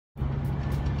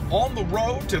on the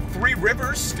road to Three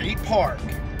Rivers State Park.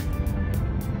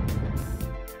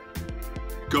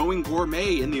 Going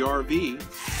gourmet in the RV.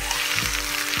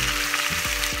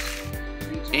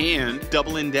 And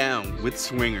doubling down with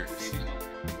swingers.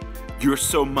 You're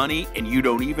so money and you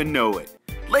don't even know it.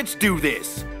 Let's do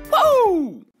this.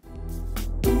 Woo!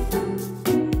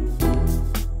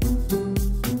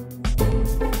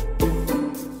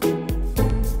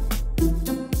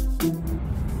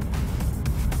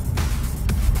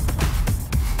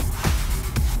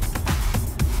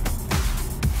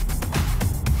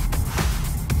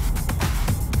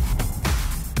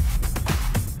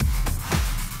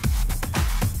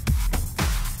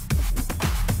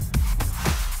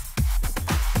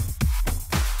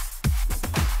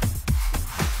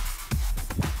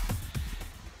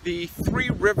 The Three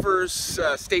Rivers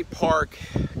State Park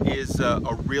is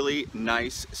a really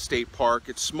nice state park.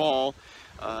 It's small,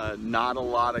 not a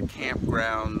lot of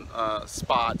campground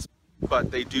spots,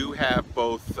 but they do have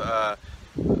both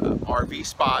RV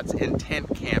spots and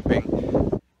tent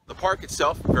camping. The park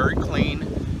itself, very clean.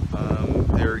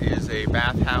 There is a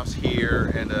bathhouse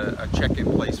here and a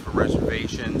check-in place for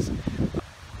reservations.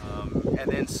 And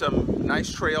then some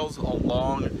nice trails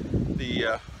along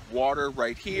the water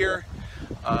right here.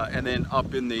 And then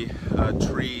up in the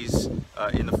trees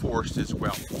in the forest as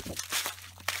well.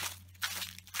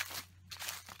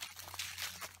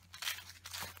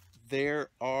 There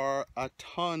are a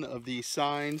ton of these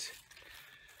signs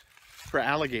for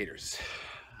alligators.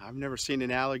 I've never seen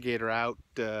an alligator out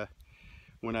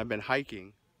when I've been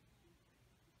hiking.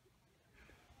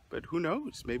 But who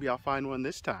knows? Maybe I'll find one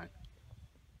this time.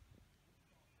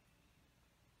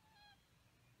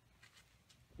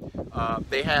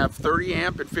 They have 30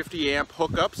 amp and 50 amp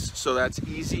hookups, so that's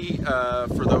easy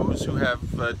for those who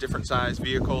have different size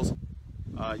vehicles.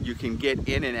 You can get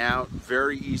in and out,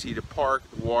 very easy to park.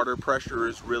 The water pressure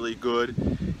is really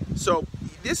good. So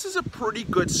this is a pretty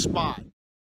good spot.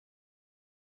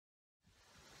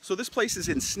 So this place is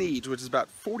in Sneads, which is about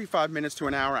 45 minutes to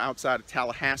an hour outside of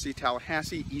Tallahassee.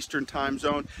 Tallahassee, Eastern time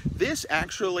zone. This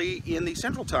actually in the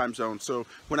Central time zone. So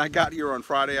when I got here on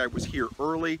Friday, I was here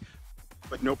early.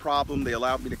 But no problem, they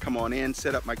allowed me to come on in,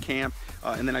 set up my camp,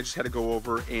 and then I just had to go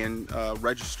over and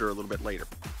register a little bit later.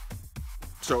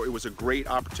 So it was a great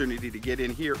opportunity to get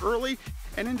in here early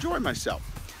and enjoy myself.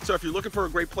 So if you're looking for a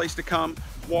great place to come,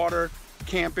 water,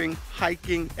 camping,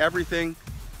 hiking, everything,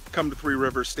 come to Three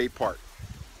Rivers State Park.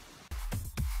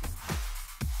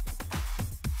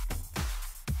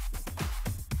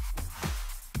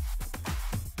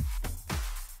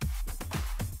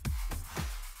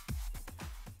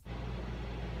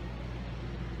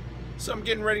 So I'm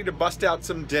getting ready to bust out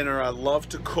some dinner. I love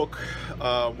to cook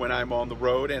when I'm on the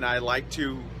road, and I like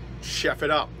to chef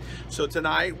it up. So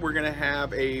tonight we're gonna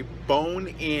have a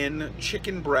bone-in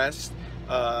chicken breast,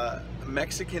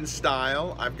 Mexican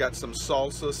style. I've got some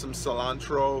salsa, some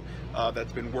cilantro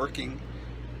that's been working.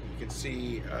 You can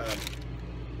see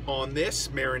on this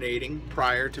marinating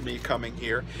prior to me coming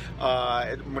here.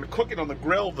 I'm gonna cook it on the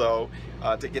grill though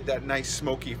to get that nice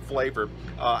smoky flavor.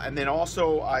 And then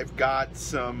also I've got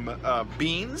some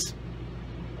beans,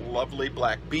 lovely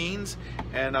black beans,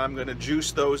 and I'm gonna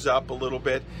juice those up a little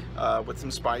bit with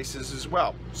some spices as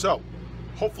well. So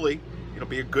hopefully it'll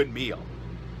be a good meal.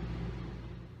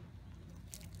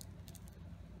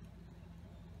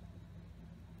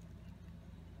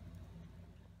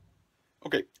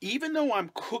 Okay, even though I'm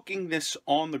cooking this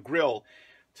on the grill,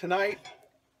 tonight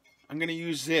I'm going to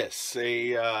use this,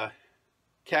 a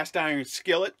cast iron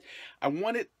skillet. I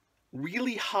want it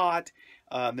really hot,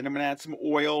 then I'm going to add some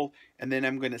oil, and then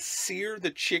I'm going to sear the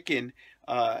chicken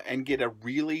and get a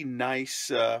really nice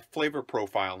flavor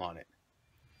profile on it.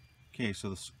 Okay, so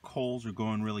the coals are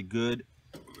going really good.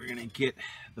 We're going to get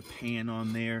the pan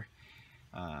on there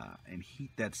and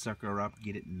heat that sucker up,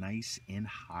 get it nice and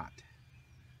hot.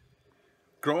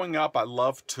 Growing up, I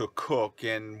loved to cook,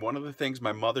 and one of the things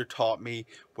my mother taught me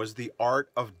was the art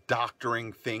of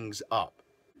doctoring things up.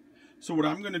 So what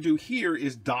I'm going to do here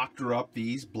is doctor up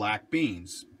these black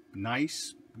beans.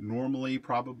 Nice, normally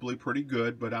probably pretty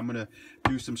good, but I'm going to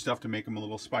do some stuff to make them a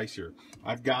little spicier.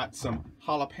 I've got some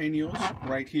jalapenos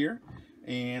right here,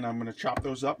 and I'm going to chop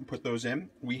those up and put those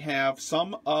in. We have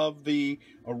some of the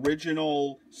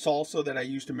original salsa that I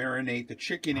used to marinate the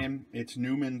chicken in. It's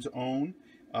Newman's Own.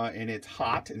 And it's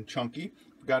hot and chunky.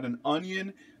 We've got an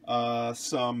onion,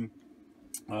 some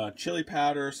chili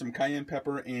powder, some cayenne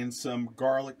pepper, and some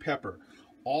garlic pepper.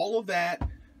 All of that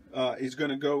is going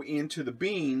to go into the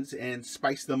beans and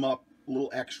spice them up a little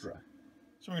extra.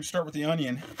 So we're going to start with the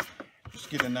onion. Just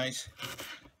get a nice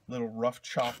little rough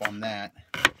chop on that.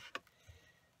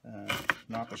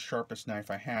 Not the sharpest knife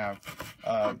I have,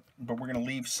 but we're going to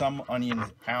leave some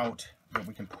onions out that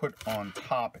we can put on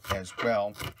top as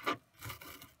well.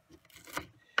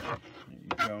 There you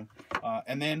go.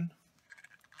 And then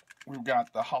we've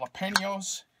got the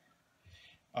jalapenos,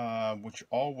 which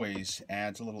always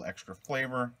adds a little extra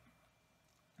flavor,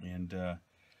 and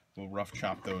we'll rough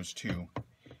chop those too.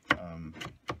 And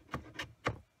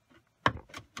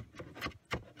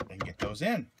get those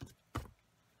in.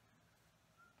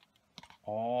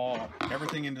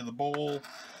 Everything into the bowl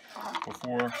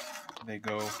before they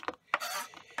go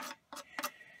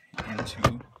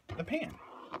into the pan.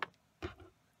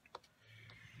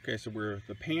 Okay, so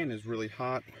the pan is really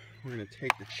hot. We're going to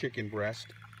take the chicken breast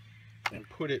and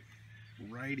put it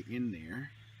right in there.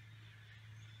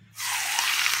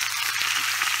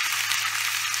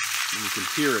 And you can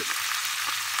hear it.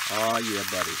 Oh yeah,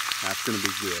 buddy, that's going to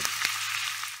be good.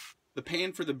 The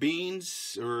pan for the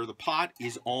beans, or the pot,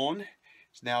 is on.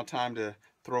 It's now time to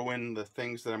throw in the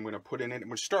things that I'm going to put in it. I'm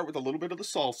going to start with a little bit of the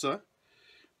salsa.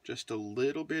 Just a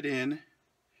little bit in. I'm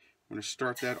going to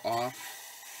start that off.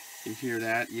 You hear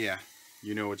that? Yeah,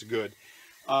 you know it's good.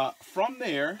 From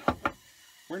there,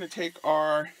 we're going to take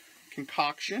our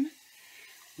concoction,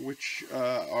 which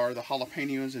are the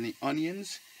jalapenos and the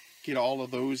onions. Get all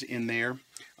of those in there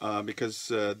because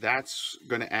that's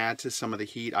going to add to some of the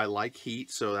heat. I like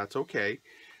heat, so that's okay.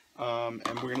 And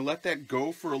we're going to let that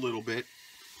go for a little bit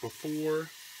before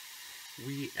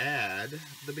we add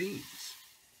the beans.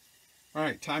 All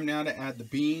right, time now to add the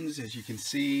beans. As you can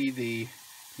see, the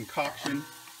concoction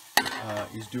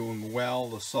is doing well.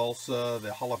 The salsa, the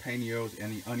jalapenos,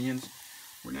 and the onions.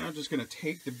 We're now just going to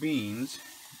take the beans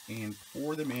and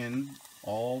pour them in,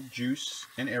 all juice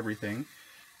and everything,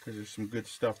 because there's some good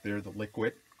stuff there, the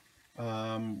liquid.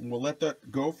 We'll let that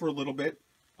go for a little bit,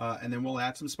 and then we'll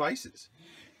add some spices.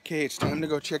 Okay, it's time to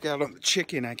go check out on the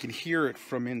chicken. I can hear it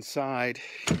from inside.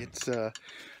 It's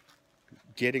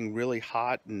getting really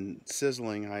hot and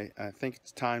sizzling. I think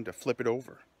it's time to flip it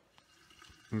over.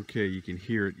 Okay, you can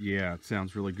hear it. Yeah, it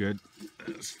sounds really good.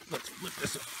 Let's flip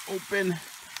this open,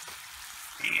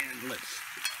 and let's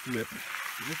flip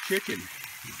the chicken.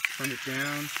 Turn it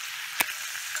down.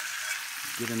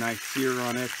 Get a nice sear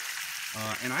on it.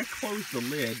 And I closed the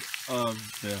lid of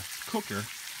the cooker.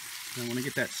 I want to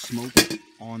get that smoke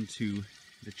onto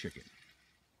the chicken.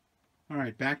 All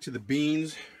right, back to the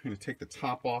beans. I'm going to take the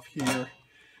top off here.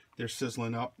 They're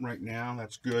sizzling up right now.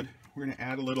 That's good. We're going to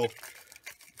add a little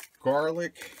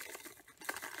garlic,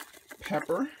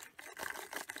 pepper.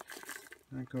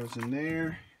 That goes in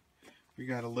there. We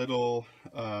got a little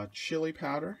chili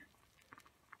powder.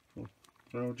 We'll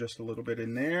throw just a little bit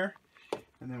in there.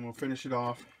 And then we'll finish it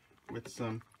off with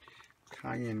some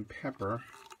cayenne pepper.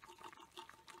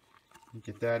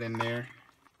 Get that in there.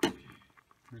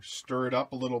 Stir it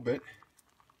up a little bit.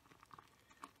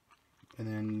 And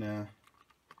then I'm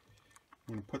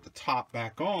going to put the top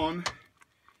back on.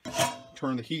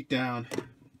 Turn the heat down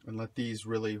and let these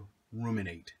really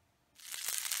ruminate.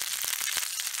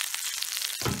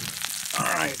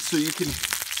 Alright, so you can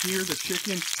hear the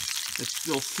chicken. It's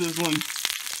still sizzling.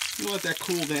 We'll let that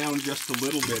cool down just a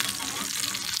little bit.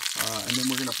 And then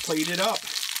we're going to plate it up.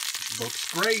 Looks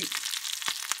great.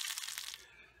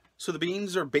 So the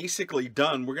beans are basically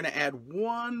done. We're going to add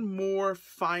one more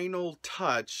final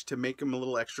touch to make them a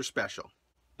little extra special.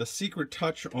 The secret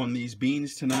touch on these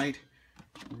beans tonight,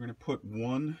 we're going to put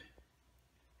one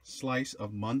slice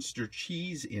of Munster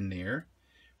cheese in there.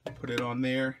 Put it on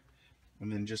there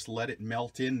and then just let it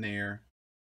melt in there.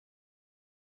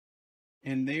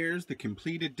 And there's the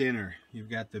completed dinner. You've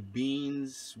got the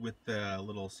beans with the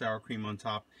little sour cream on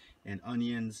top and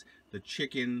onions. The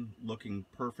chicken looking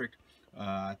perfect.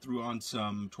 I threw on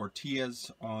some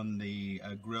tortillas on the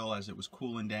grill as it was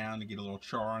cooling down to get a little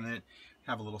char on it.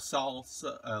 Have a little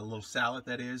salsa, a little salad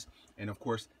that is, and of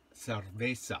course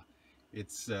cerveza.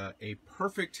 It's a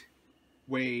perfect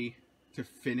way to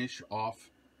finish off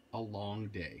a long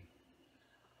day.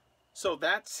 So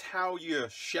that's how you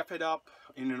chef it up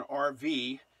in an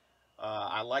RV.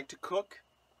 I like to cook.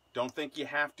 Don't think you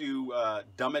have to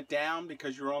dumb it down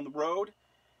because you're on the road.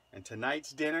 And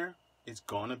tonight's dinner is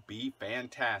gonna be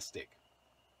fantastic.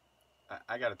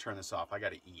 I gotta turn this off. I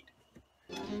gotta eat.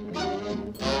 All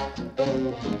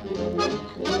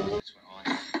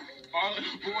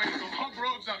little boys go all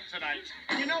grown up tonight.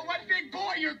 You know what, big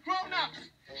boy? You're grown up.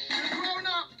 You're grown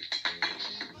up.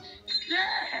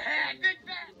 Yeah, dig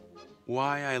that.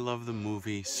 Why I love the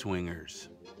movie Swingers.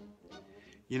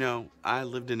 You know, I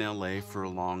lived in LA for a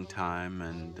long time,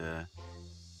 and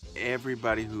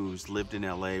everybody who's lived in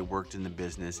LA, worked in the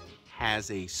business,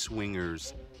 has a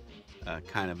swingers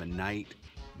kind of a night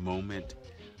moment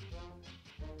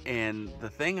And the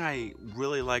thing I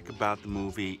really like about the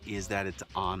movie is that it's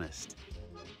honest.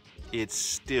 It's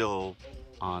still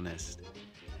honest.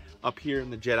 Up here in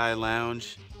the Jedeye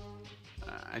Lounge,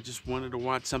 I just wanted to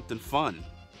watch something fun.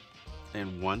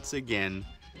 And once again,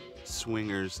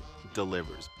 Swingers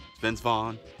delivers. Vince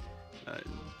Vaughn,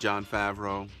 Jon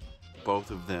Favreau,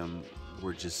 both of them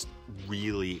were just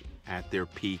really at their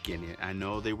peak in it. I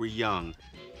know they were young,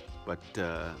 but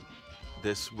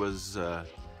this was a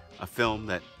film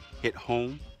that hit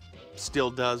home,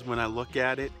 still does when I look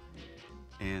at it,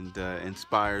 and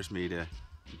inspires me to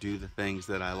do the things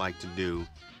that I like to do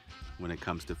when it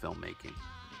comes to filmmaking.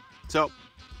 So,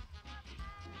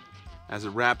 as it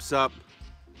wraps up,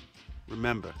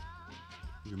 remember,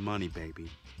 your money, baby,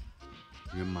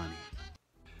 your money.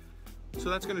 So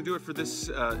that's going to do it for this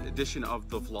edition of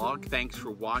the vlog. Thanks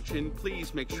for watching.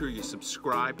 Please make sure you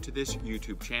subscribe to this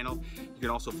YouTube channel. You can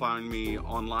also find me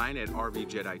online at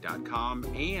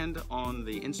RVJedeye.com and on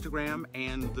the Instagram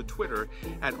and the Twitter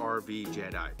at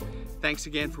RVJedeye. Thanks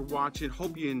again for watching.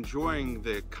 Hope you're enjoying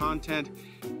the content,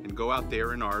 and go out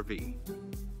there and RV.